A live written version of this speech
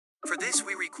For this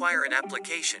we require an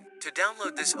application. To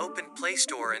download this, open Play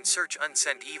Store and search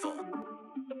UnSend Evil.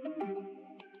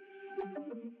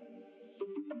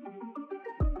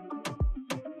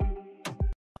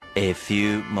 A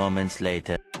few moments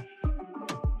later.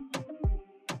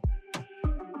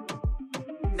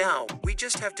 Now, we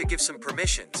just have to give some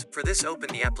permissions. For this, open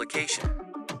the application.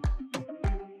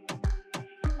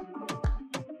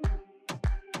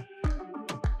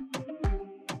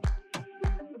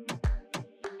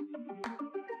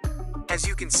 As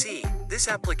you can see, this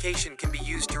application can be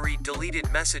used to read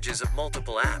deleted messages of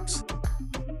multiple apps.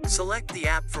 Select the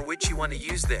app for which you want to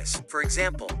use this. For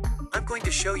example, I'm going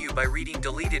to show you by reading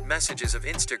deleted messages of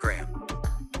Instagram.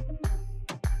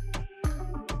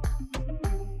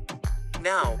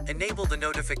 Now, enable the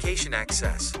notification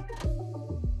access.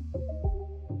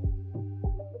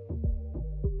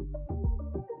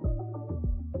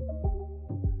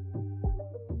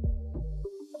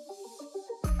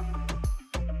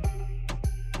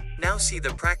 Now see the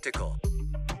practical.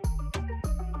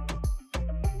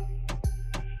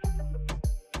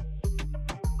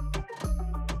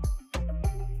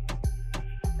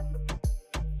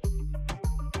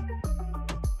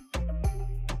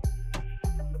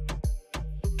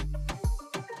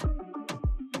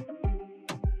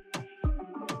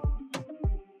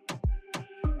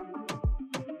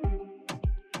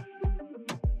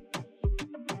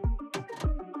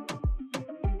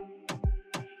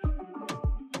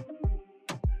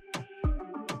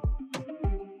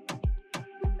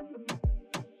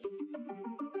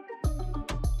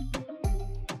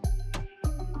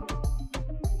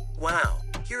 Wow,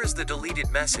 here is the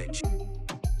deleted message.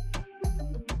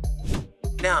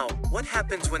 Now, what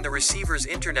happens when the receiver's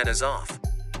internet is off?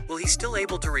 Will he still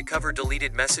able to recover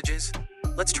deleted messages?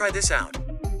 Let's try this out.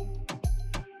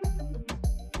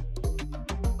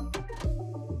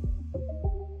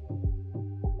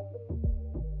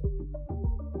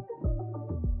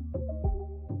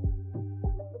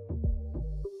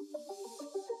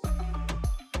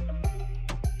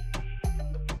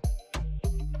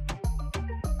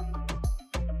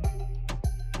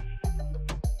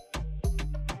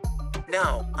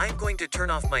 Now, I'm going to turn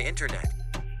off my internet.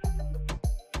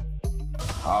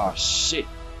 Ah, shit.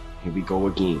 Here we go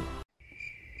again.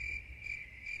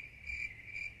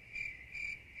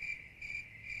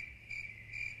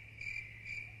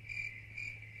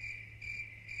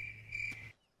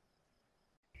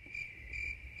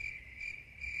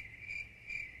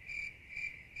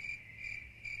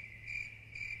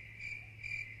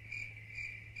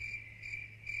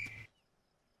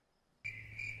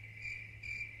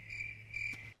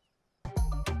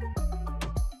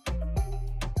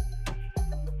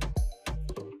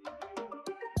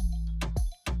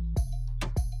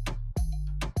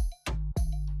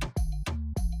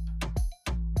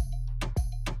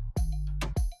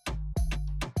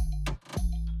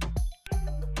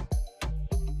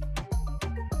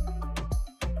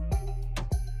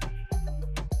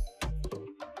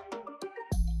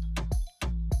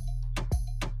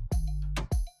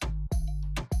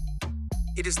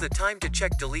 It is the time to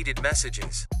check deleted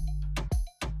messages.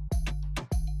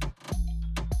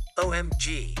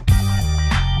 OMG.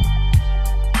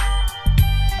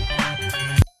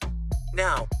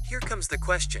 Now, here comes the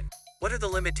question. What are the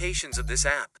limitations of this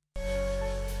app?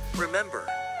 Remember,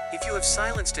 if you have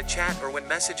silenced a chat or when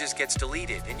messages gets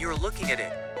deleted and you are looking at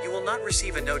it, you will not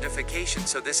receive a notification,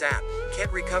 so this app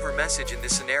can't recover message in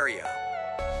this scenario.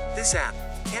 This app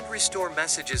can't restore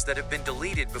messages that have been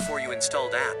deleted before you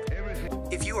installed app.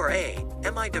 If you are a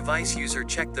MI device user,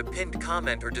 check the pinned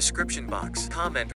comment or description box. Comment